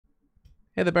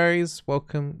Hey there berries,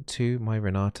 welcome to my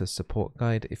Renata support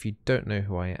guide. If you don't know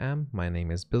who I am, my name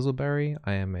is Bizzleberry.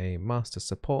 I am a master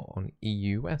support on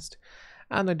EU West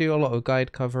and I do a lot of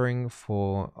guide covering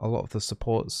for a lot of the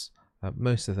supports,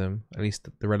 most of them, at least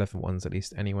the relevant ones at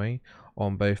least anyway,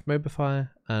 on both Mobify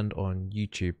and on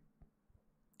YouTube.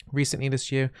 Recently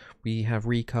this year, we have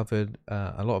recovered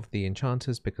a lot of the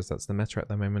enchanters because that's the meta at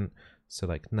the moment. So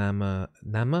like Nama,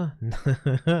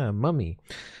 Mummy,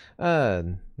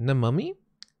 Namummy,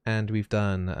 and we've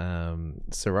done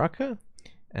Soraka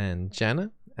and Janna,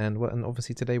 and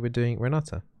obviously today we're doing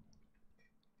Renata.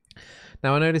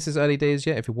 Now I know this is early days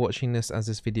yet. If you're watching this as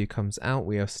this video comes out,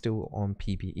 we are still on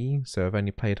PBE, so I've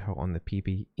only played her on the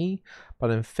PBE,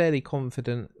 but I'm fairly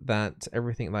confident that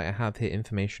everything that I have here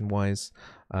information wise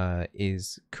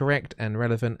is correct and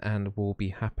relevant and will be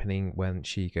happening when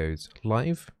she goes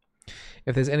live.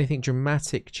 If there's anything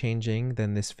dramatic changing,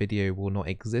 then this video will not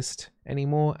exist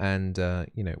anymore and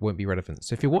it won't be relevant.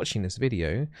 So if you're watching this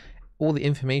video, all the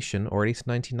information, or at least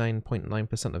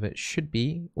 99.9% of it, should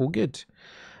be all good.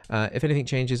 If anything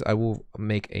changes, I will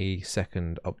make a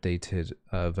second updated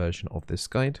version of this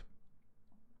guide.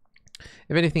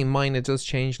 If anything minor does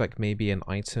change, like maybe an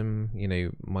item,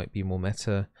 might be more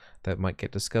meta that might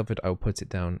get discovered, I'll put it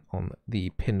down on the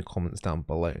pinned comments down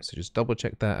below. So just double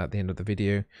check that at the end of the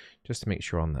video, just to make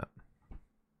sure on that.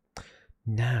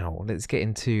 Now, let's get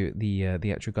into the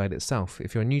actual guide itself.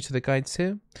 If you're new to the guides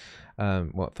here,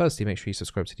 well, firstly, make sure you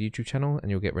subscribe to the YouTube channel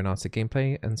and you'll get Renata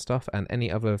gameplay and stuff, and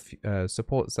any other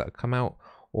supports that come out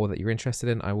or that you're interested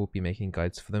in, I will be making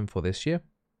guides for them for this year.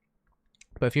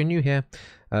 But if you're new here,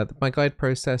 my guide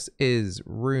process is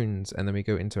runes, and then we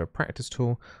go into a practice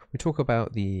tool. We talk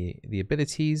about the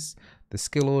items, the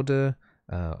skill order,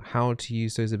 how to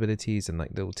use those abilities, and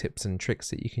like little tips and tricks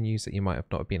that you can use that you might have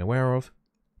not been aware of.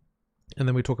 And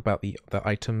then we talk about the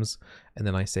items, and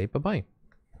then I say bye-bye.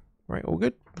 Right, all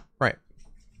good? Right.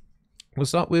 We'll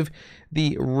start with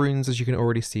the runes, as you can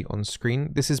already see on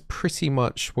screen. This is pretty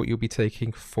much what you'll be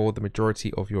taking for the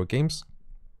majority of your games.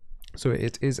 So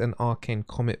it is an Arcane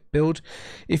Comet build.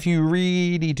 If you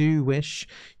really do wish,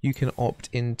 you can opt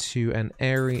into an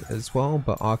Airy as well,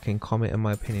 but Arcane Comet, in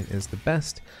my opinion, is the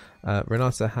best.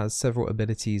 Renata has several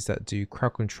abilities that do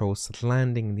crowd control, so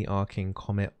landing the Arcane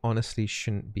Comet honestly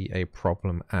shouldn't be a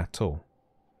problem at all.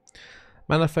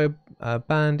 Mana Flow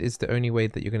Band is the only way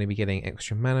that you're going to be getting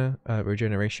extra mana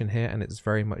regeneration here, and it's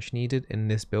very much needed in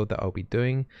this build that I'll be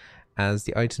doing, as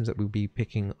the items that we'll be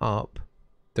picking up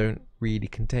don't really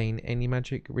contain any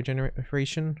magic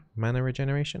regeneration, mana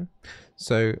regeneration.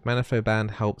 So Mana Flow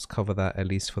Band helps cover that, at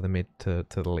least for the mid to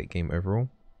the late game overall.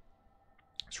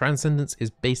 Transcendence is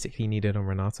basically needed on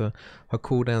Renata. Her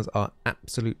cooldowns are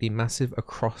absolutely massive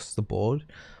across the board.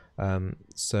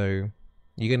 So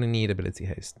you're going to need ability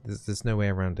haste. There's no way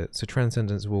around it. So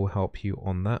Transcendence will help you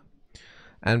on that.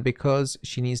 And because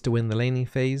she needs to win the laning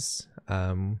phase,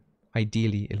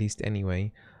 ideally, at least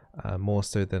anyway, more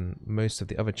so than most of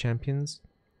the other champions,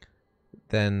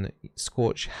 then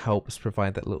Scorch helps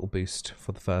provide that little boost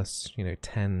for the first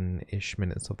 10-ish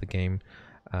minutes of the game.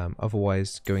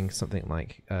 Otherwise, going something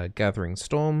like Gathering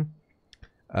Storm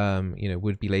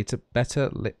would be better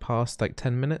lit past like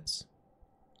 10 minutes.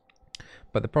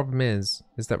 But the problem is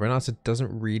that Renata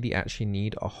doesn't really actually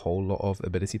need a whole lot of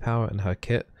ability power in her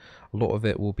kit. A lot of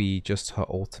it will be just her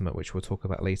ultimate, which we'll talk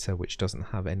about later, which doesn't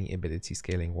have any ability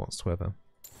scaling whatsoever.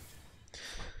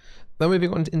 Then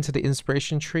moving on into the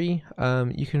inspiration tree,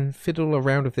 you can fiddle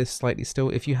around with this slightly still.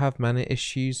 If you have mana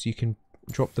issues, you can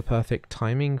drop the perfect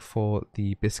timing for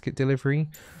the biscuit delivery.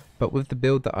 But with the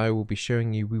build that I will be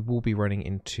showing you, we will be running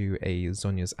into a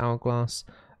Zhonya's Hourglass.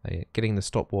 Getting the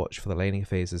stopwatch for the laning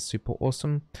phase is super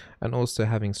awesome, and also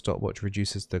having stopwatch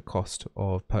reduces the cost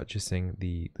of purchasing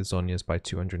the Zhonyas by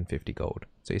 250 gold.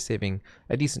 So you're saving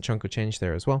a decent chunk of change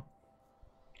there as well.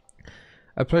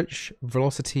 Approach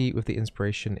velocity with the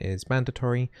inspiration is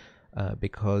mandatory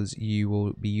because you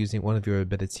will be using one of your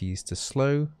abilities to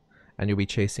slow, and you'll be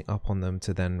chasing up on them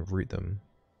to then root them.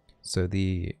 So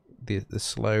the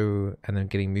slow and then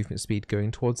getting movement speed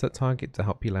going towards that target to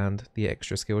help you land the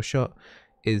extra skill shot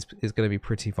is going to be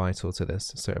pretty vital to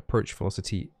this. So approach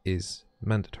velocity is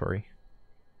mandatory.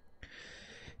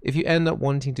 If you end up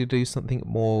wanting to do something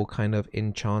more kind of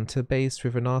enchanter based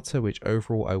with Renata, which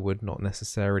overall I would not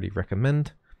necessarily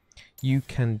recommend, you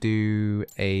can do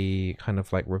a kind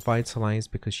of like revitalize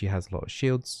because she has a lot of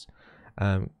shields,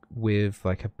 with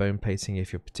like a bone plating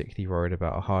if you're particularly worried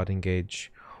about a hard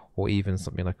engage, or even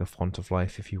something like a font of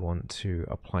life if you want to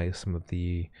apply some of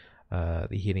the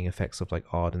healing effects of like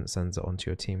ardent sensor onto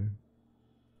your team.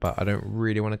 But I don't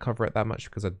really want to cover it that much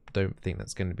because I don't think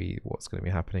that's going to be what's going to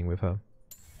be happening with her.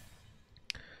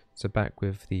 So back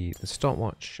with the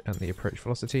stopwatch and the approach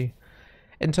velocity.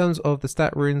 In terms of the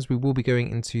stat runes, we will be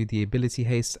going into the ability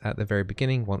haste at the very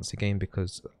beginning once again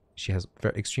because she has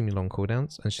extremely long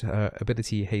cooldowns, and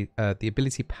her the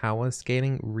ability power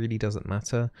scaling really doesn't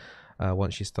matter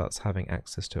once she starts having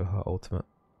access to her ultimate.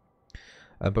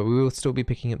 But we will still be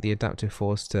picking up the adaptive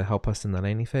force to help us in the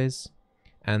laning phase,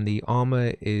 and the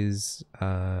armor is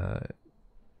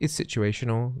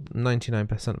situational.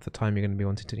 99% of the time you're going to be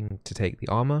wanting to take the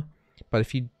armor. But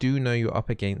if you do know you're up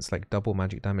against like double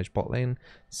magic damage bot lane,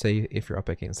 say if you're up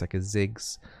against like a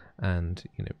Ziggs and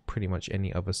pretty much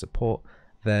any other support,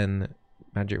 then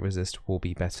magic resist will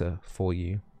be better for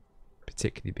you,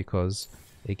 particularly because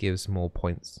it gives more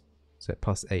points. So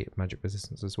 +8 magic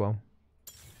resistance as well.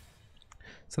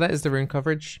 So that is the rune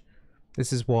coverage.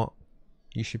 This is what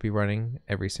you should be running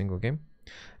every single game.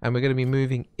 And we're going to be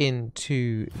moving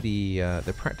into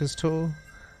the practice tool.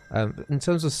 In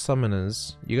terms of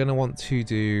summoners, you're going to want to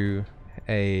do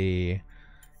a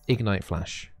Ignite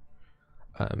Flash.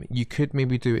 You could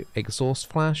maybe do Exhaust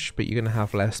Flash, but you're going to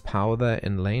have less power there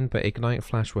in lane, but Ignite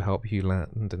Flash will help you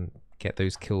land and get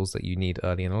those kills that you need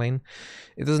early in lane.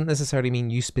 It doesn't necessarily mean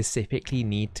you specifically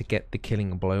need to get the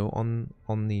killing blow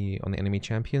on the enemy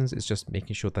champions. It's just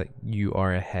making sure that you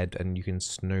are ahead and you can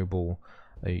snowball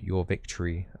your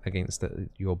victory against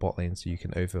your bot lane, so you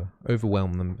can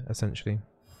overwhelm them essentially.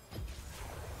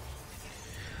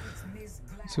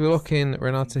 So we lock in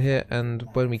Renata here, and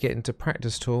when we get into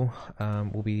practice tool,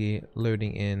 we'll be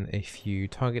loading in a few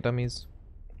target dummies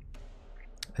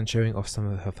and showing off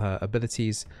some of her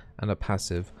abilities and her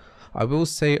passive. I will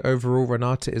say overall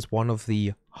Renata is one of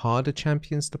the harder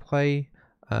champions to play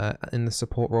in the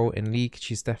support role in League.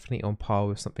 She's definitely on par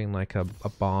with something like a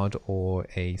Bard or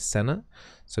a Senna,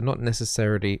 so not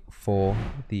necessarily for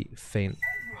the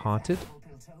faint-hearted.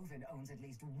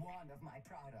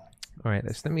 Alright,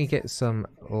 let me get some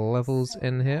levels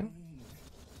in here.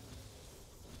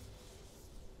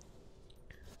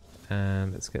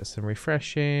 And let's get some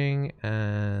refreshing,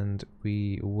 and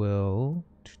we will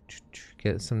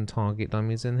get some target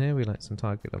dummies in here. We like some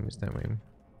target dummies, don't we?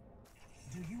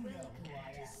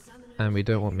 And we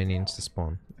don't want minions to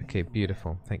spawn. Okay,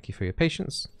 beautiful. Thank you for your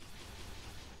patience.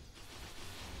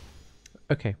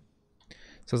 Okay.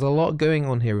 So there's a lot going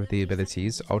on here with the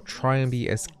abilities. I'll try and be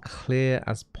as clear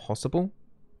as possible.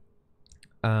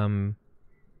 But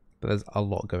there's a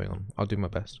lot going on. I'll do my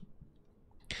best.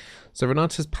 So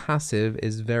Renata's passive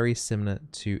is very similar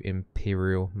to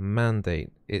Imperial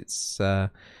Mandate. It's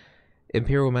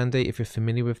Imperial Mandate, if you're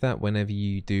familiar with that, whenever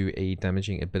you do a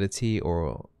damaging ability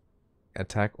or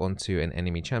attack onto an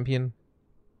enemy champion,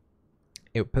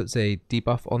 it puts a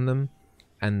debuff on them,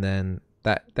 and then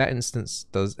that instance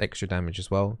does extra damage as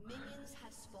well.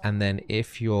 And then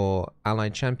if your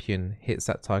allied champion hits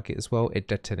that target as well, it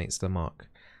detonates the mark.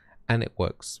 And it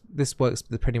works. This works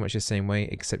pretty much the same way,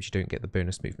 except you don't get the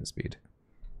bonus movement speed.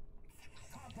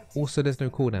 Also, there's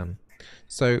no cooldown.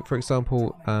 So, for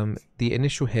example, the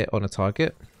initial hit on a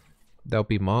target, they'll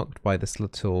be marked by this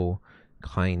little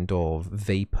kind of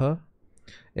vapor.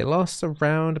 It lasts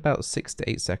around about 6 to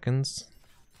 8 seconds.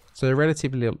 So a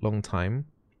relatively long time.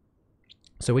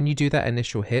 So when you do that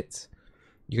initial hit,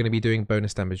 you're going to be doing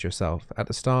bonus damage yourself. At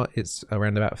the start, it's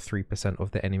around about 3%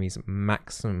 of the enemy's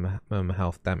maximum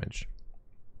health damage.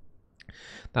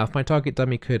 Now, if my target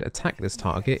dummy could attack this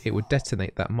target, it would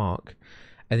detonate that mark,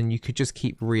 and then you could just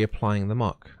keep reapplying the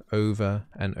mark over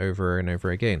and over and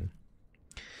over again.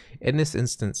 In this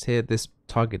instance here, this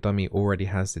target dummy already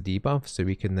has the debuff, so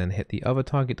we can then hit the other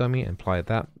target dummy and apply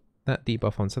that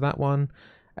debuff onto that one.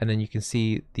 And then you can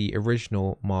see the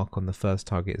original mark on the first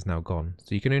target is now gone.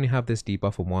 So you can only have this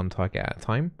debuff on one target at a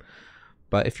time.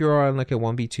 But if you're on like a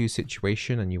 1v2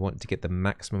 situation and you want to get the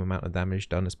maximum amount of damage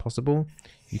done as possible,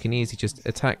 you can easily just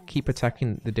keep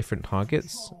attacking the different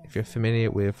targets. If you're familiar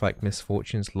with like Miss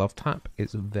Fortune's love tap,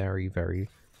 it's very, very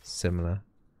similar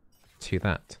to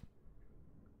that.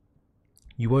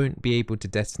 You won't be able to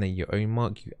detonate your own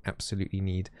mark. You absolutely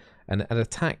need an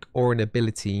attack or an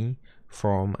ability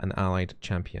from an allied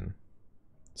champion.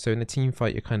 So in a team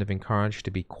fight, you're kind of encouraged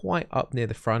to be quite up near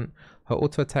the front. Her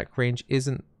auto attack range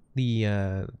isn't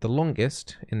the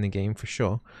longest in the game for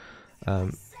sure.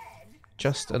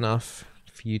 Just enough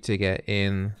for you to get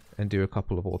in and do a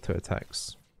couple of auto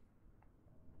attacks.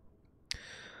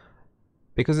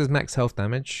 Because there's max health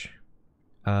damage,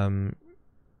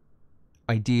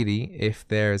 ideally, if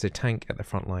there is a tank at the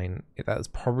front line, that's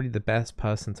probably the best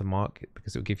person to mark,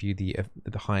 because it will give you the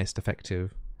highest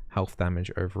effective health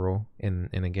damage overall in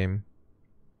a game.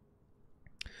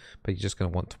 But you're just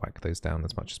going to want to whack those down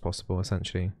as much as possible,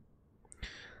 essentially.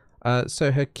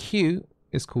 So her Q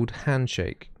is called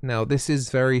Handshake. Now this is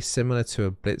very similar to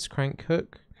a Blitzcrank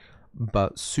hook,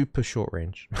 but super short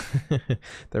range.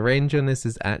 The range on this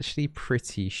is actually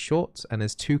pretty short, and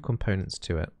there's two components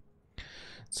to it.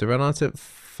 So Renata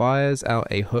fires out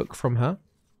a hook from her,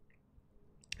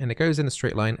 and it goes in a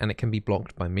straight line, and it can be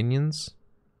blocked by minions.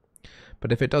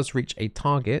 But if it does reach a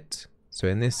target, so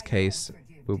in this case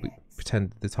we'll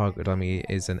pretend the target dummy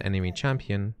is an enemy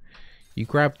champion, you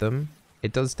grab them,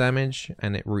 it does damage,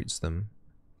 and it roots them.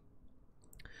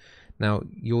 Now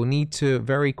you'll need to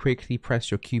very quickly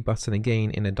press your Q button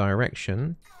again in a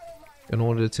direction in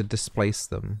order to displace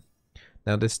them.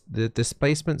 Now the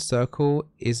displacement circle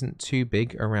isn't too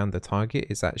big around the target,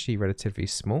 it's actually relatively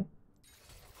small.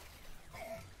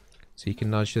 So you can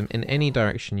nudge them in any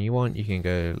direction you want. You can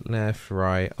go left,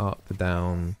 right, up,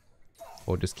 down,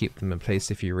 or just keep them in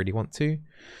place if you really want to.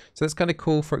 So that's kind of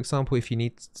cool. For example, if you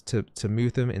need to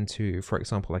move them into, for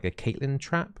example, like a Caitlyn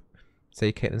trap.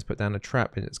 Say Caitlyn's put down a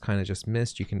trap and it's kind of just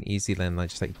missed, you can easily then like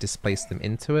just like displace them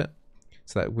into it.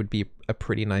 So that would be a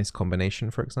pretty nice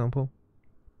combination, for example.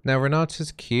 Now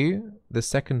Renata's Q, the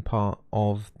second part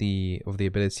of the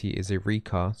ability, is a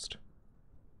recast.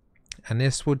 And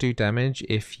this will do damage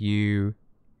if you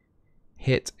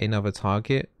hit another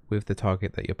target with the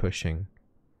target that you're pushing.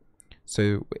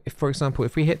 So if, for example,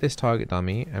 if we hit this target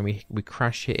dummy and we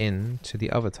crash it in to the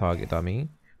other target dummy,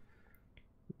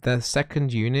 the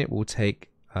second unit will take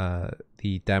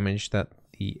the damage that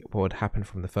what would happen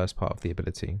from the first part of the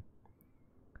ability.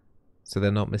 So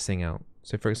they're not missing out.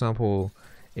 So for example,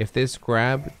 if this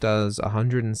grab does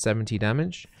 170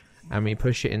 damage and we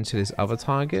push it into this other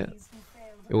target,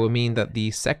 it will mean that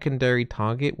the secondary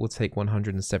target will take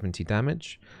 170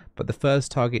 damage, but the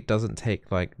first target doesn't take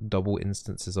like double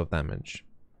instances of damage.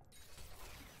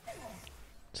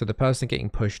 So the person getting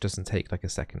pushed doesn't take like a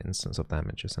second instance of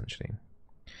damage, essentially.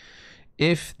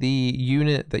 If the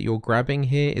unit that you're grabbing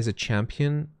here is a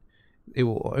champion, it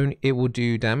will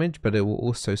do damage, but it will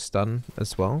also stun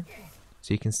as well.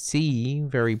 So you can see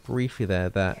very briefly there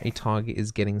that a target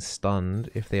is getting stunned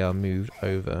if they are moved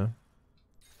over.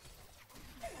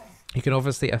 You can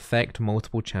obviously affect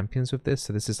multiple champions with this,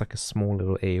 so this is like a small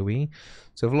little AoE.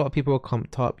 So if a lot of people are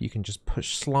comped up, you can just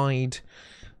slide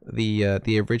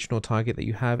the original target that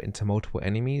you have into multiple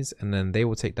enemies, and then they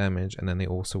will take damage, and then they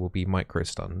also will be micro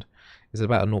stunned. It's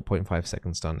about a 0.5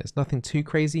 second stun. It's nothing too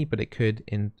crazy, but it could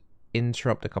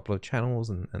interrupt a couple of channels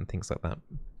and things like that.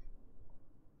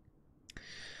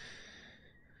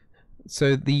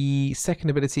 So the second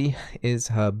ability is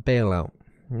her bailout.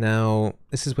 Now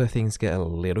this is where things get a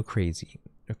little crazy.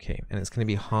 Okay, and it's going to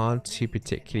be hard to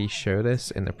particularly show this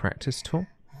in the practice tool,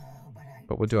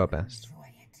 but we'll do our best.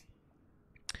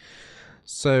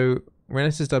 So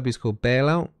Renata's W is called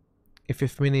bailout. If you're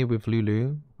familiar with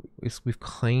Lulu, we've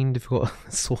kind of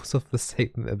got sort of the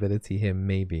same ability here,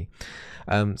 maybe.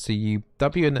 So you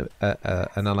W an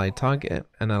allied target,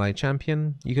 an allied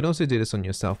champion. You can also do this on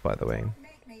yourself, by the way.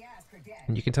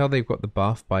 And you can tell they've got the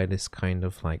buff by this kind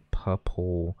of like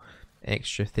purple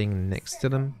extra thing next to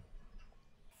them.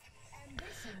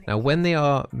 Now when they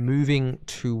are moving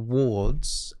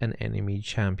towards an enemy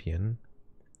champion,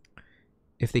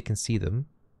 if they can see them,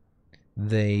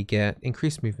 they get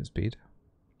increased movement speed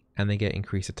and they get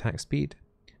increased attack speed,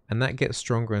 and that gets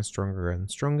stronger and stronger and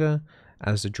stronger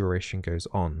as the duration goes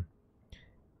on.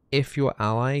 If your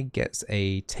ally gets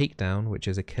a takedown, which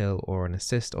is a kill or an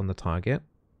assist on the target,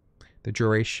 the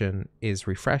duration is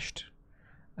refreshed,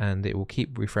 and it will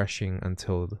keep refreshing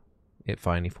until it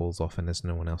finally falls off and there's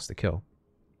no one else to kill.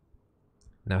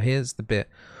 Now here's the bit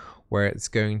where it's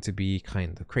going to be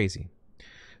kind of crazy.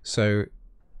 So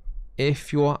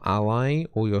if your ally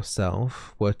or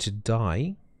yourself were to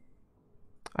die,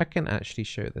 I can actually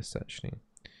show this actually.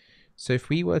 So if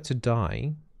we were to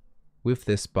die with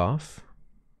this buff,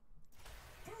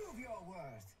 prove your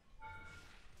worth.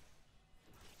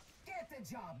 Get the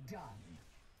job done.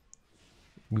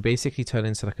 We basically turn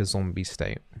into like a zombie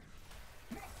state.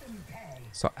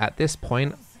 So at this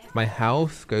point, my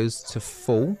health goes to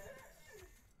full.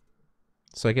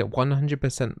 So I get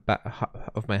 100% back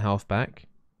of my health back.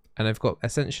 And I've got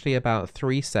essentially about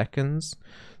 3 seconds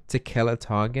to kill a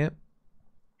target.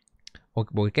 Or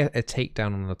we'll get a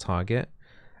takedown on the target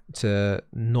to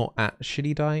not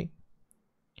actually die.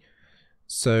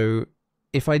 So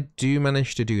if I do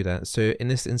manage to do that, so in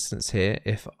this instance here,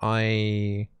 if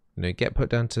I get put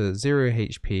down to 0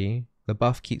 HP, the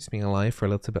buff keeps me alive for a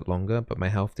little bit longer, but my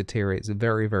health deteriorates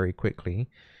very, very quickly.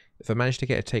 If I manage to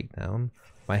get a takedown,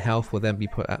 my health will then be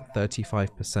put at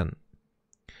 35%.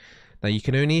 Now you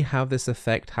can only have this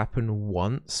effect happen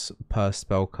once per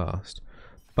spellcast,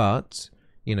 but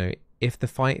if the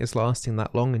fight is lasting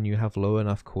that long and you have low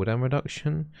enough cooldown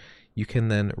reduction, you can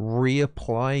then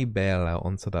reapply bailout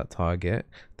onto that target.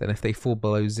 Then if they fall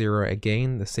below 0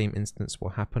 again, the same instance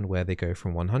will happen where they go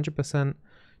from 100%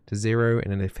 to 0,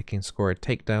 and then if they can score a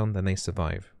takedown, then they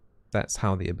survive. That's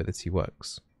how the ability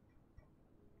works.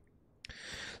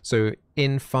 So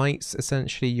in fights,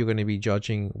 essentially, you're going to be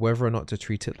judging whether or not to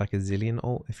treat it like a Zillion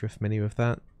ult, if you're familiar with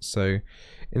that. So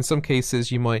in some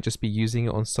cases, you might just be using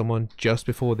it on someone just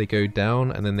before they go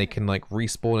down, and then they can like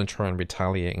respawn and try and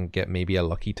retaliate and get maybe a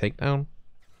lucky takedown.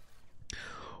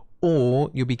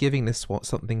 Or you'll be giving this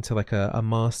something to like a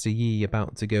Master Yi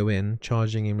about to go in,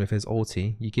 charging in with his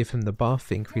ulti. You give him the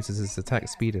buff, it increases his attack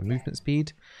speed and movement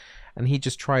speed, and he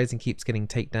just tries and keeps getting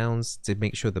takedowns to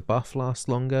make sure the buff lasts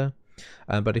longer.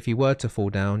 But if he were to fall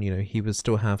down, you know, he would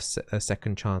still have a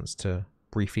second chance to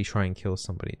briefly try and kill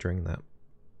somebody during that.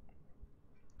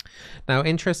 Now,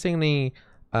 interestingly,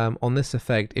 on this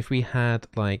effect, if we had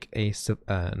like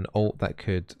an ult that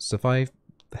could survive,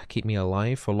 keep me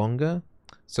alive for longer.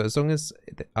 So as long as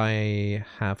I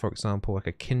have, for example, like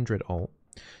a Kindred ult,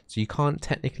 so you can't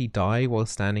technically die while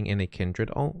standing in a Kindred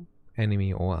ult,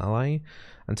 enemy or ally,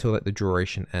 until like the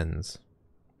duration ends.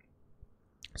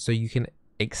 So you can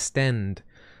extend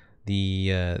the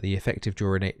effective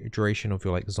duration of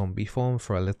your like zombie form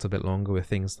for a little bit longer with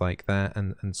things like that,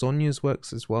 and Zhonya's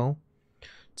works as well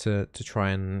to try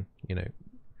and, you know,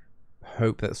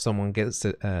 hope that someone gets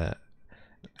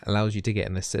allows you to get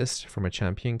an assist from a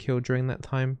champion kill during that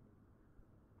time.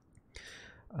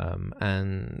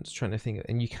 And trying to think,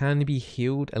 and you can be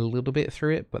healed a little bit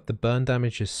through it, but the burn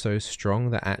damage is so strong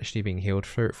that actually being healed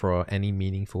through it for any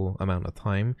meaningful amount of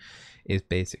time is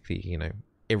basically, you know,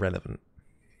 irrelevant.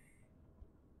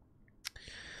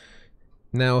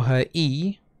 Now her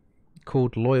E,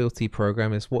 called Loyalty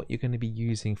Program, is what you're going to be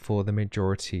using for the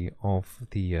majority of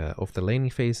the laning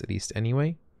phase, at least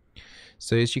anyway.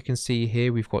 So as you can see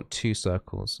here, we've got 2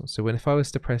 circles. So if I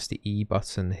was to press the E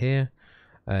button here,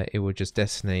 it would just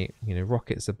detonate, you know,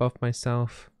 rockets above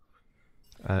myself.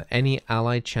 Any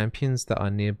allied champions that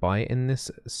are nearby in this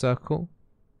circle,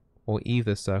 or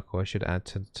either circle I should add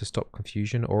to stop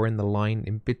confusion, or in the line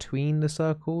in between the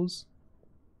circles,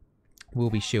 will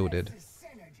be shielded.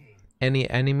 Any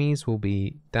enemies will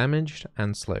be damaged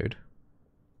and slowed.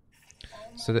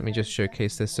 So let me just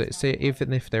showcase this. So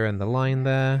even if they're in the line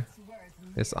there,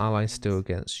 this ally still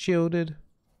gets shielded.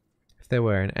 If there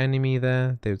were an enemy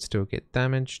there, they would still get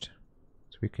damaged.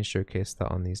 So we can showcase that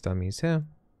on these dummies here.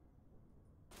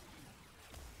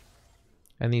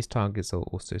 And these targets are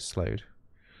also slowed.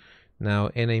 Now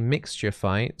in a mixture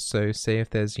fight, so say if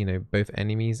there's, you know, both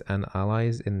enemies and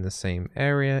allies in the same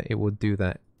area, it will do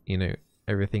that, you know,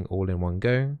 everything all in one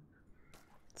go.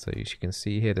 So as you can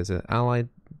see here, there's an allied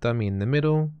dummy in the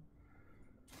middle.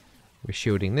 We're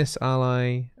shielding this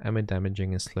ally, and we're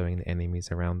damaging and slowing the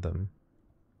enemies around them.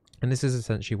 And this is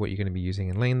essentially what you're going to be using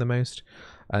in lane the most.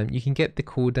 You can get the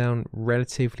cooldown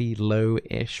relatively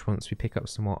low-ish once we pick up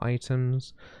some more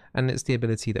items, and it's the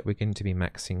ability that we're going to be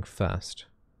maxing first.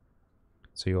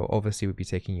 So you'll obviously be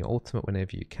taking your ultimate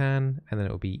whenever you can, and then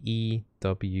it will be E,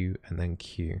 W, and then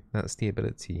Q. That's the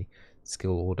ability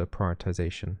skill order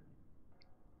prioritization.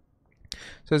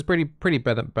 So it's pretty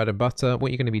bread and butter.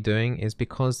 What you're going to be doing is,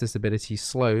 because this ability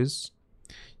slows,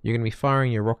 you're going to be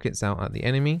firing your rockets out at the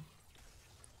enemy.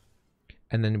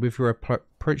 And then with your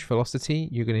approach velocity,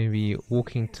 you're going to be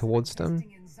walking towards them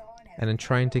and then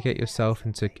trying to get yourself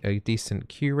into a decent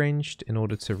Q range in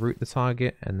order to root the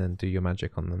target and then do your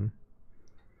magic on them.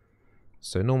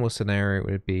 So normal scenario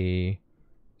would be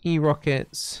E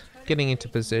rockets, getting into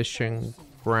position,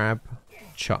 grab,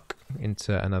 chuck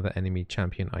into another enemy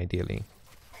champion ideally.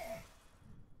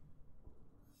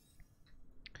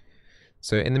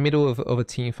 So in the middle of a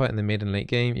team fight in the mid and late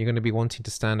game, you're going to be wanting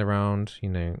to stand around, you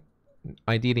know,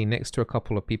 ideally next to a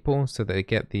couple of people so that they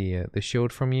get the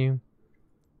shield from you,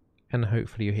 and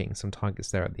hopefully you're hitting some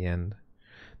targets there at the end.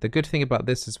 The good thing about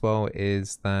this as well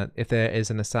is that if there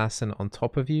is an assassin on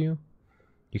top of you,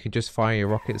 you can just fire your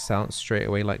rockets out straight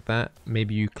away like that.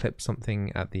 Maybe you clip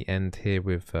something at the end here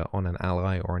with on an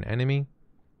ally or an enemy,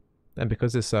 and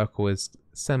because this circle is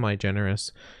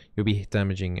semi-generous, you'll be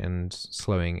damaging and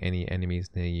slowing any enemies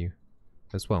near you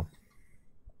as well.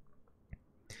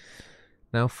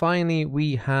 Now finally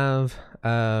we have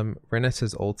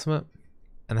Renata's ultimate,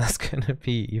 and that's going to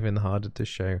be even harder to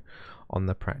show on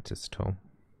the practice tool.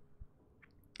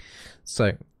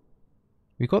 So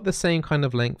we've got the same kind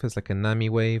of length as like a Nami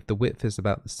wave. The width is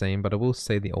about the same, but I will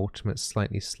say the ultimate's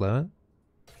slightly slower.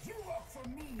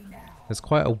 There's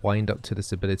quite a wind up to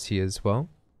this ability as well.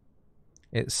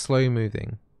 It's slow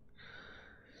moving.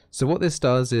 So what this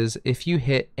does is if you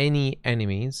hit any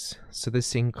enemies, so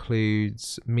this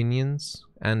includes minions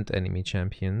and enemy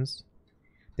champions,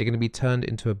 they're going to be turned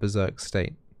into a berserk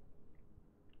state.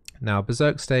 Now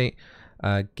berserk state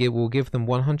will give them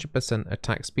 100%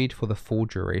 attack speed for the full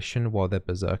duration while they're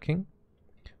berserking,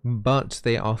 but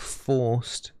they are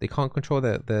forced, they can't control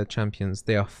their champions,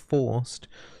 they are forced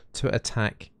to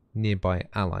attack nearby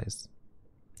allies,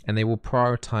 and they will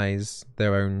prioritize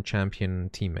their own champion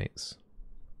teammates.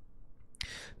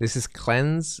 This is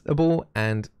cleansable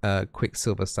and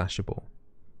quicksilver stashable,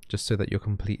 just so that you're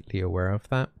completely aware of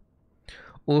that.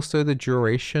 Also, the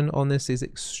duration on this is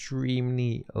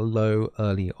extremely low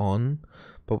early on,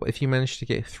 but if you manage to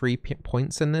get 3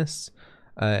 points in this,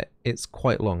 it's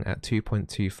quite long at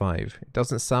 2.25. It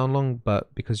doesn't sound long,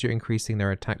 but because you're increasing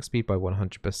their attack speed by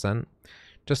 100%,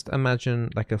 just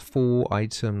imagine like a full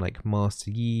item like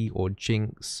Master Yi or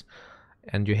Jinx,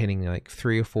 and you're hitting like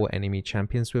 3 or 4 enemy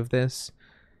champions with this.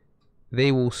 They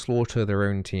will slaughter their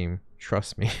own team,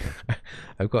 trust me.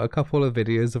 I've got a couple of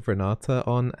videos of Renata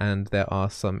on, and there are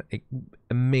some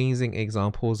amazing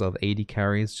examples of AD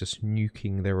carries just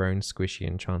nuking their own squishy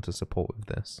enchanter support with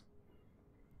this.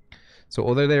 So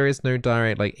although there is no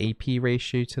direct like AP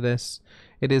ratio to this,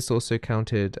 it is also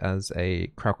counted as a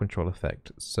crowd control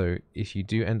effect. So if you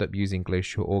do end up using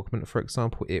Glacial Augment, for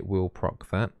example, it will proc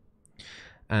that.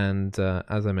 And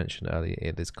as I mentioned earlier,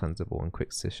 it is cleansable and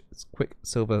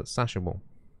quicksilver stashable.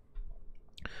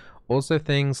 Also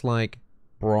things like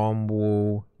Braum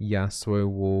Wall, Yasuo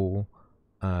Wall,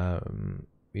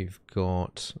 we've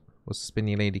got, what's the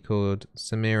spinny lady called?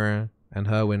 Samira and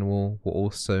Herwin Wall will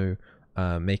also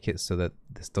make it so that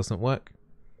this doesn't work.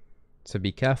 So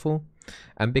be careful.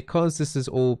 And because this is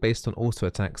all based on auto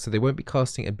attacks, so they won't be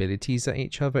casting abilities at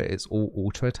each other, it's all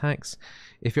auto attacks.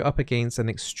 If you're up against an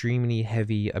extremely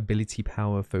heavy ability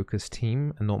power focused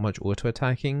team and not much auto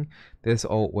attacking, this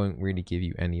ult won't really give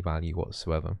you any value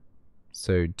whatsoever.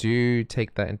 So do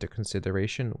take that into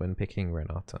consideration when picking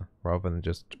Renata, rather than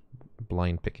just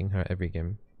blind picking her every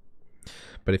game.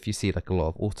 But if you see like a lot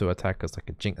of auto attackers, like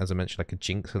a Jinx, as I mentioned, like a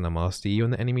Jinx and a Master Yi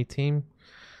on the enemy team,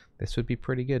 this would be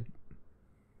pretty good.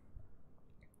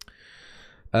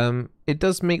 It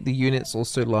does make the units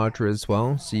also larger as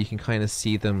well, so you can kind of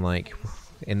see them like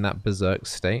in that berserk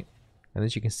state. And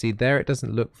as you can see there, it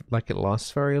doesn't look like it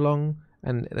lasts very long,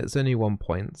 and it's only 1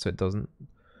 point, so it doesn't.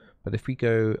 But if we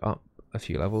go up a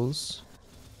few levels,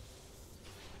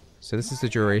 so this is the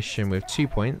duration with 2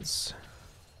 points.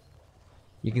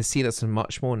 You can see that's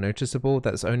much more noticeable.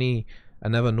 That's only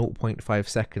another 0.5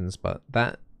 seconds, but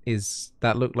that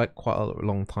looked like quite a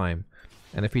long time.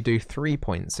 And if we do 3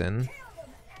 points in,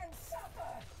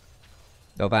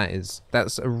 oh,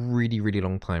 that's a really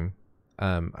long time.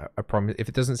 I promise, if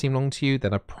it doesn't seem long to you,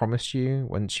 then I promise you,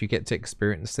 once you get to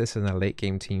experience this in a late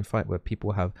game team fight where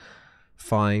people have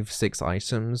 5-6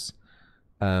 items,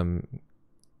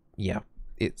 yeah,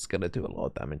 it's gonna do a lot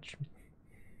of damage.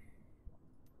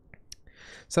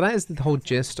 So that is the whole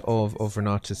gist of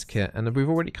Renata's kit, and we've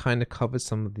already kind of covered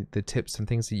some of the tips and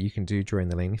things that you can do during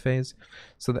the laning phase.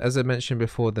 So that, as I mentioned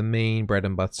before, the main bread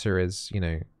and butter is, you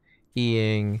know,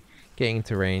 Eing, getting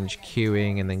into range,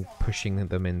 queuing, and then pushing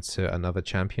them into another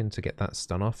champion to get that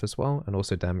stun off as well, and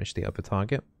also damage the other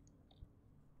target.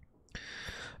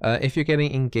 If you're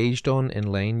getting engaged on in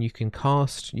lane, you can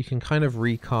kind of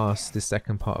recast the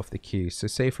second part of the queue. So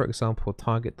say for example,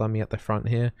 target dummy at the front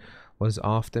here was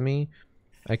after me.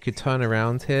 I could turn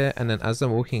around here, and then as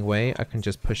I'm walking away, I can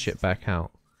just push it back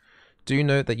out. Do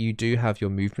note that you do have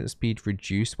your movement speed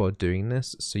reduced while doing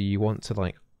this, so you want to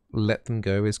like let them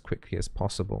go as quickly as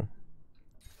possible.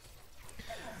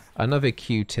 Another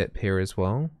Q tip here as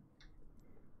well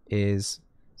is,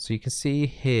 so you can see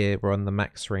here we're on the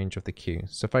max range of the Q.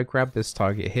 So if I grab this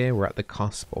target here, we're at the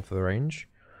cusp of the range,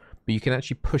 but you can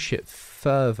actually push it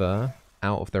further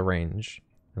out of the range.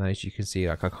 And as you can see,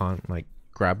 like I can't like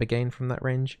grab again from that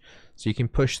range, so you can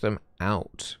push them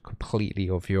out completely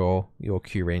of your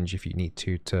Q range if you need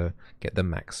to get the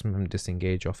maximum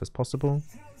disengage off as possible.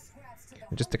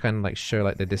 And just to kind of like show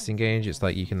like the disengage, it's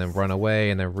like you can then run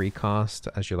away and then recast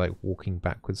as you're like walking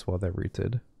backwards while they're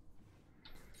rooted.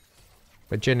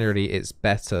 But generally it's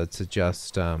better to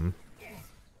just come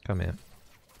here.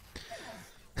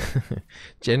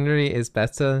 Generally it's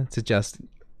better to just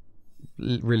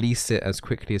release it as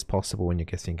quickly as possible when you're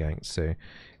getting ganked. So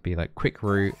be like quick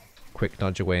root, quick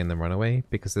nudge away, and then run away,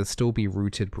 because they'll still be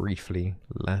rooted briefly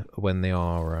when they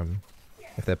are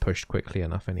if they're pushed quickly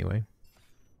enough anyway.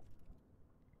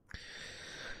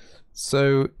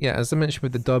 So yeah, as I mentioned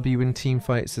with the W in team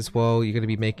fights as well, you're going to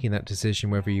be making that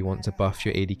decision whether you want to buff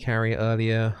your AD carry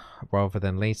earlier rather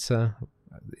than later.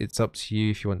 it's up to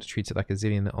you if you want to treat it like a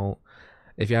Zillion ult.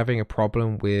 If you're having a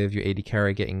problem with your AD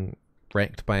carry getting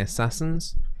wrecked by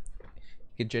assassins,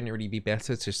 it could generally be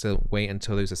better to still wait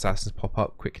until those assassins pop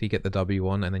up, quickly get the W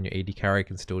on, and then your AD carry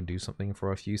can still do something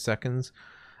for a few seconds.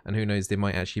 And who knows, they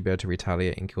might actually be able to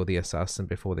retaliate and kill the assassin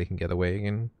before they can get away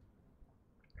again.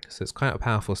 So it's quite a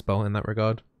powerful spell in that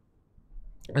regard.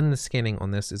 And the scaling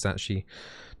on this is actually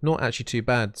not actually too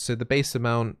bad. So the base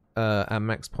amount at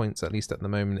max points, at least at the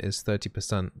moment, is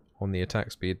 30% on the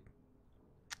attack speed.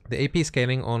 The AP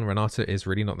scaling on Renata is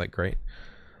really not that great.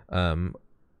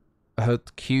 Her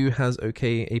Q has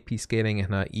okay AP scaling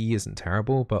and her E isn't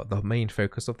terrible, but the main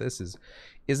focus of this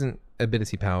isn't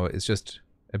ability power, it's just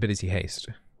ability haste.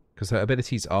 Because her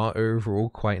abilities are overall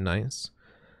quite nice.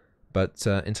 But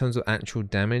in terms of actual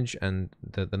damage and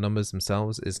the numbers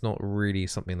themselves, it's not really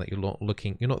something that you're not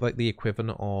like the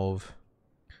equivalent of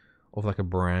like a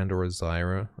Brand or a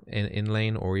Zyra in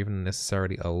lane, or even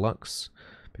necessarily a Lux,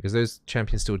 because those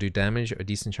champions still do damage, a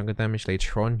decent chunk of damage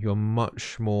later on. You're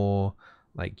much more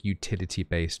like utility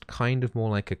based, kind of more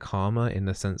like a Karma, in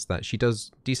the sense that she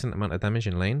does decent amount of damage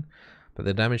in lane, but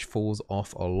the damage falls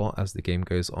off a lot as the game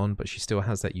goes on, but she still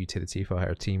has that utility for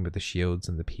her team with the shields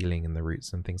and the peeling and the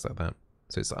roots and things like that.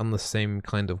 So it's on the same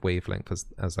kind of wavelength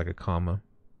as like a Karma.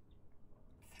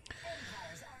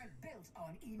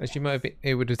 As you might be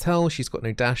able to tell, she's got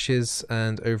no dashes,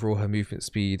 and overall her movement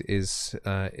speed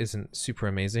isn't super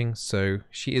amazing, so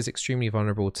she is extremely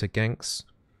vulnerable to ganks,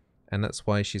 and that's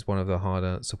why she's one of the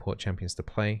harder support champions to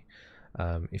play.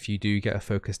 If you do get a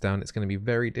focus down, it's going to be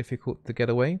very difficult to get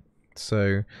away.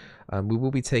 So we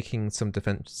will be taking some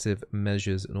defensive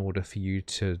measures in order for you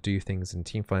to do things in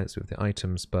team fights with the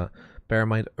items, but bear in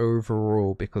mind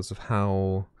overall, because of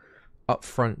how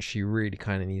upfront she really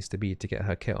kind of needs to be to get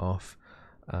her kit off,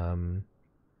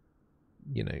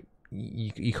 you know,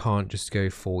 you can't just go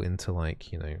full into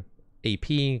like, you know, AP,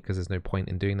 because there's no point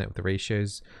in doing that with the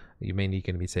ratios. You're mainly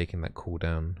going to be taking that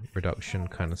cooldown reduction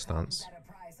kind of stance.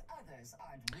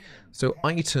 So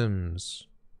items.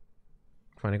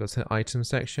 Finally got to the item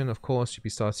section. Of course, you'll be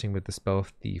starting with the Spell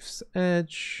Thief's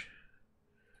Edge.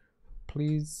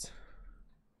 Please.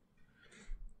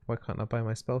 Why can't I buy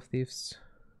my Spell Thieves?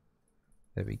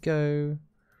 There we go.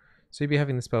 So you'll be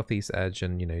having the Spell Thief's Edge,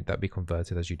 and you know that'll be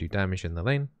converted as you do damage in the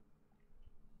lane.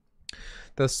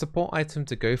 The support item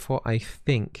to go for, I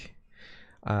think,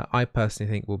 I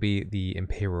personally think, will be the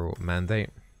Imperial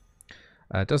Mandate.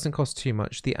 Doesn't cost too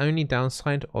much. The only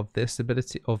downside of this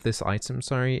item,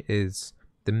 is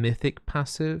the Mythic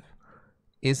passive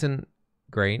isn't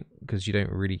great because you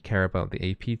don't really care about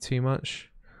the AP too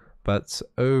much. But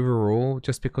overall,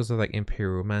 just because of like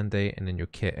Imperial Mandate and then your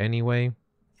kit anyway,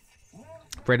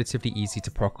 relatively easy to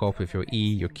proc off with your E,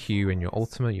 your Q, and your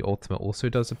ultimate. Your ultimate also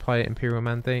does apply Imperial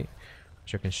Mandate,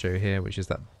 which I can show here, which is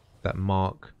that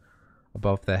mark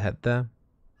above their head there.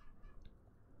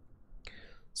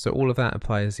 So all of that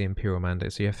applies the Imperial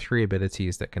Mandate. So you have 3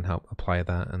 abilities that can help apply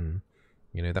that, and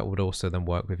you know that would also then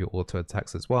work with your auto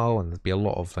attacks as well, and there'd be a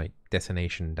lot of like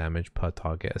detonation damage per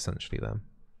target essentially there.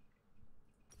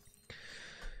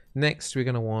 Next, we're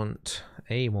going to want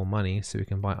A, more money so we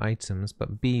can buy items,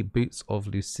 but B, Boots of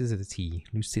Lucidity.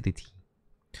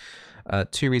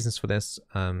 2 reasons for this: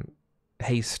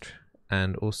 haste,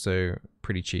 and also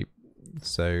pretty cheap.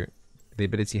 So the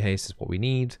ability haste is what we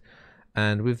need.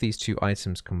 And with these 2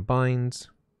 items combined,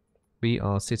 we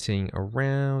are sitting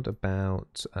around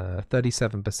about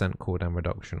 37% cooldown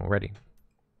reduction already.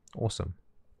 Awesome.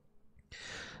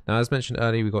 Now, as mentioned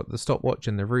earlier, we've got the stopwatch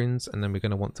and the runes, and then we're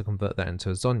going to want to convert that into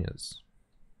Zhonya's.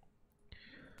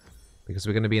 Because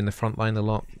we're going to be in the front line a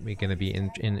lot, we're going to be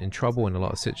in trouble in a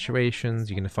lot of situations.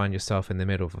 You're going to find yourself in the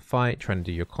middle of a fight, trying to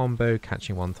do your combo,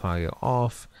 catching one target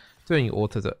off, doing your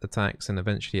auto attacks, and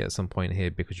eventually at some point here,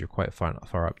 because you're quite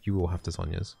far up, you will have to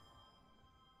Zhonya's.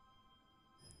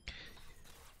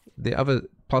 The other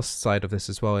plus side of this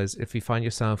as well is if you find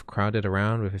yourself crowded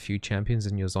around with a few champions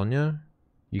in your Zhonya,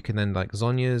 you can then like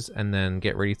Zhonya's and then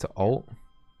get ready to ult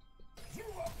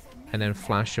and then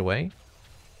flash away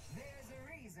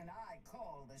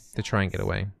to try and get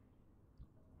away.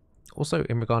 Also,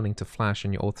 in regarding to flash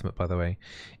and your ultimate, by the way,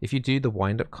 if you do the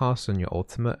wind-up cast on your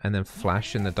ultimate and then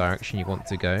flash in the direction you want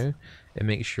to go, it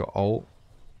makes your ult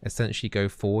essentially go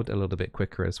forward a little bit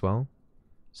quicker as well.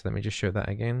 So let me just show that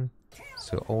again.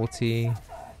 So ulti,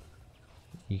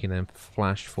 you can then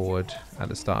flash forward at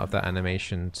the start of that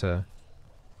animation to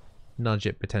nudge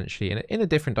it potentially in a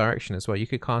different direction as well. You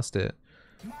could cast it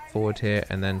forward here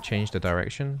and then change the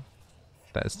direction.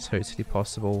 That is totally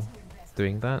possible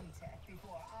doing that.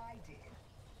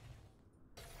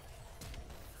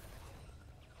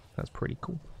 That's pretty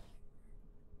cool.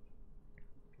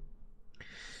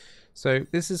 So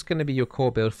this is going to be your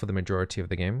core build for the majority of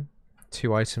the game.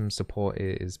 2 item support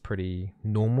is pretty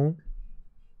normal.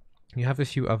 You have a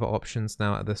few other options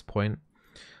now at this point.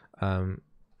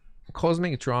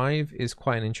 Cosmic Drive is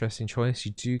quite an interesting choice.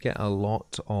 You do get a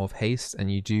lot of haste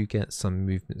and you do get some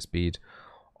movement speed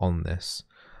on this.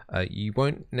 You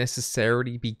won't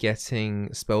necessarily be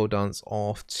getting Spell Dance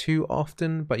off too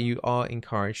often, but you are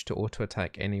encouraged to auto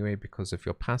attack anyway because of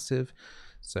your passive.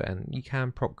 So, and you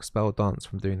can proc Spell Dance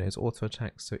from doing those auto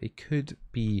attacks, so it could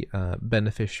be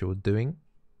beneficial doing.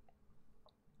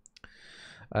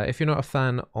 If you're not a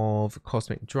fan of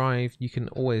Cosmic Drive, you can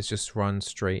always just run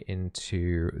straight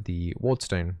into the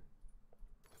Wardstone.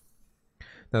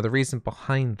 Now the reason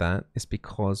behind that is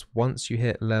because once you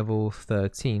hit level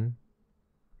 13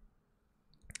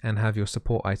 and have your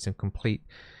support item complete,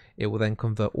 it will then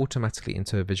convert automatically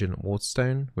into a Vigilant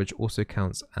Wardstone, which also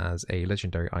counts as a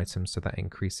legendary item, so that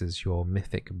increases your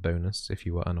mythic bonus if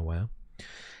you were unaware.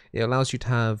 It allows you to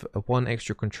have 1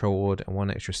 extra control ward and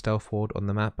 1 extra stealth ward on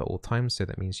the map at all times, so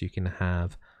that means you can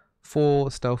have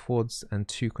 4 stealth wards and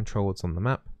 2 control wards on the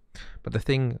map. But the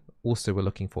thing also we're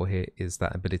looking for here is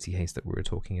that ability haste that we were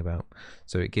talking about.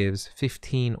 So it gives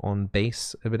 15 on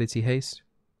base ability haste,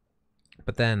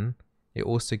 but then it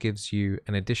also gives you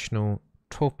an additional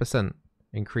 12%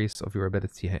 increase of your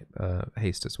ability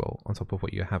haste as well, on top of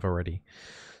what you have already.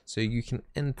 So you can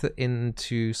enter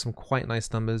into some quite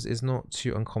nice numbers. It's not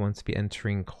too uncommon to be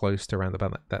entering close to around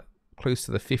about that close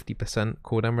to the 50%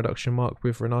 cooldown reduction mark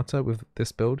with Renata with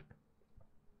this build,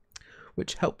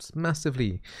 which helps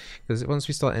massively, because once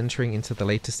we start entering into the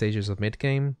later stages of mid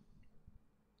game,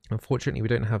 unfortunately we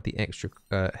don't have the extra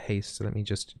haste. So let me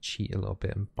just cheat a little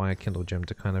bit and buy a Kindle Gem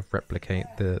to kind of replicate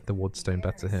the Wardstone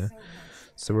better here.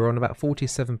 So we're on about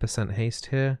 47% haste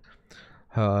here.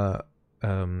 Her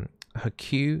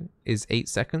Q is 8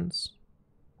 seconds.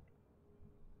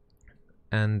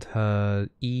 And her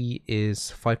E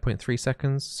is 5.3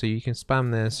 seconds. So you can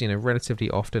spam this,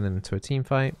 relatively often into a team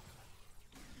fight.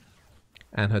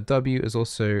 And her W is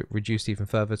also reduced even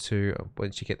further to,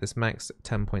 once you get this max,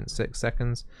 10.6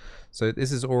 seconds. So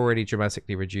this is already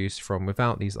dramatically reduced from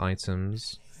without these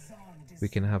items. We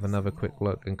can have another quick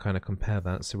look and kind of compare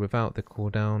that. So without the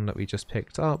cooldown that we just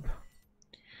picked up,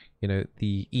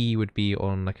 the E would be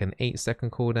on like an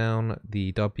 8-second cooldown.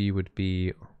 The W would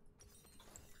be,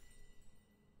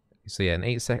 so yeah, an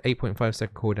 8.5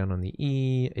 second cooldown on the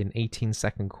E, an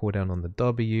 18-second cooldown on the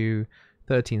W,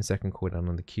 13-second cooldown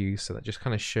on the Q. So that just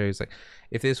kind of shows, like,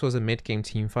 if this was a mid-game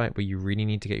team fight where you really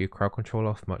need to get your crowd control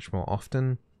off much more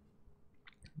often,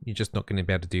 you're just not going to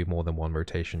be able to do more than 1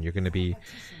 rotation. You're going to be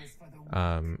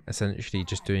essentially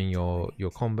just doing your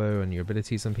combo and your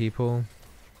abilities on people,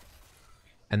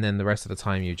 and then the rest of the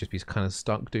time you just be kind of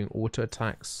stuck doing auto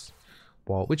attacks,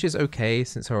 which is okay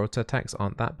since our auto attacks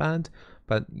aren't that bad,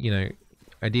 but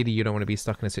ideally you don't want to be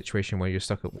stuck in a situation where you're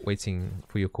stuck waiting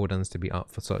for your cooldowns to be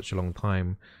up for such a long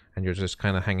time and you're just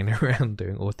kind of hanging around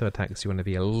doing auto attacks. You want to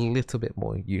be a little bit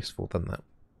more useful than that.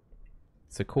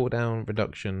 So cooldown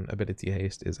reduction ability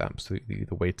haste is absolutely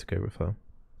the way to go with her.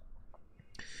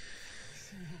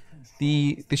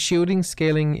 The shielding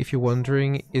scaling, if you're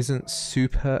wondering, isn't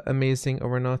super amazing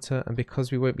on Renata, and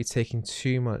because we won't be taking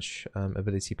too much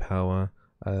ability power,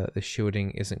 the shielding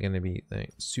isn't going to be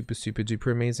super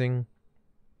duper amazing.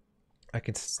 I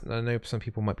know some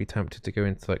people might be tempted to go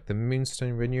into like the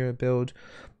Moonstone Renewer build,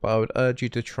 but I would urge you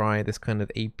to try this kind of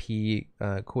AP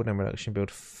cooldown reduction build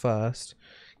first,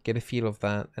 get a feel of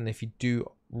that, and if you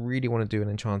do really want to do an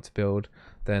enchanter build,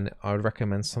 then I would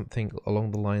recommend something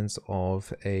along the lines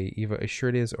of either a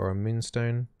Shreddiers or a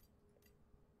Moonstone.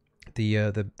 The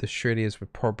Shreddiers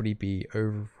would probably be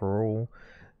overall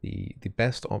the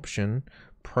best option,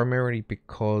 primarily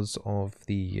because of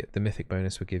the mythic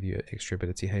bonus would give you extra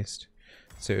ability haste.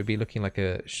 So it would be looking like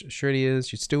a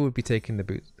Shreddiers. You still would be taking the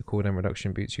cooldown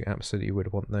reduction boots. You absolutely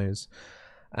would want those,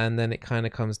 and then it kind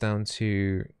of comes down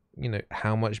to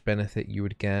how much benefit you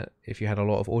would get if you had a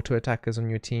lot of auto attackers on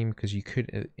your team, because you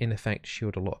could in effect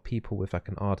shield a lot of people with like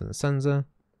an Ardent Censer.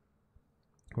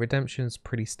 Redemption's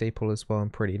pretty staple as well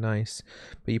and pretty nice,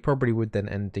 but you probably would then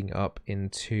ending up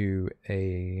into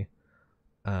a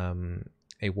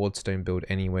Wardstone build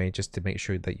anyway, just to make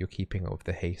sure that you're keeping up with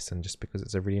the haste, and just because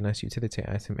it's a really nice utility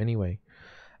item anyway.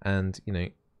 And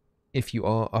if you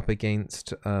are up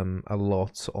against a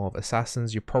lot of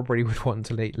assassins, you probably would want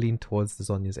to lean towards the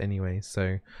Zhonya's anyway.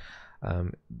 So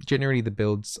generally the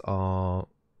builds are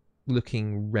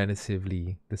looking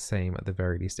relatively the same at the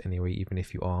very least anyway, even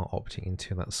if you are opting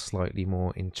into that slightly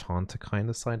more enchanter kind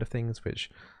of side of things, which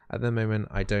at the moment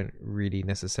I don't really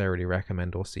necessarily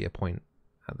recommend or see a point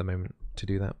at the moment to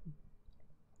do that.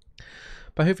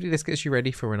 But hopefully this gets you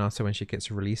ready for Renata when she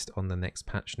gets released on the next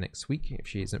patch next week, if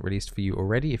she isn't released for you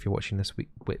already, if you're watching this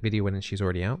video when she's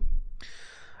already out.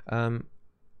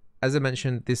 As I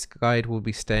mentioned, this guide will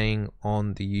be staying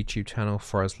on the YouTube channel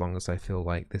for as long as I feel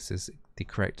like this is the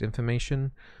correct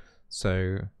information.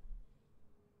 So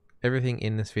everything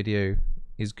in this video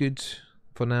is good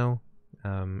for now,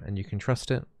 and you can trust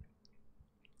it.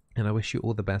 And I wish you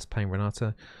all the best playing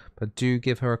Renata, but do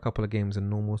give her a couple of games in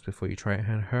normals before you try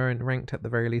her in ranked at the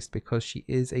very least, because she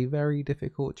is a very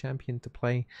difficult champion to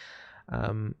play.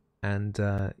 And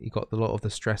you got a lot of the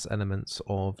stress elements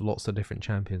of lots of different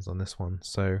champions on this one,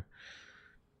 so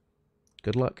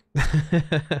good luck.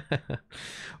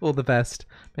 All the best.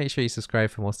 Make sure you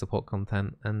subscribe for more support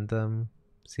content, and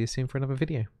see you soon for another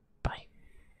video.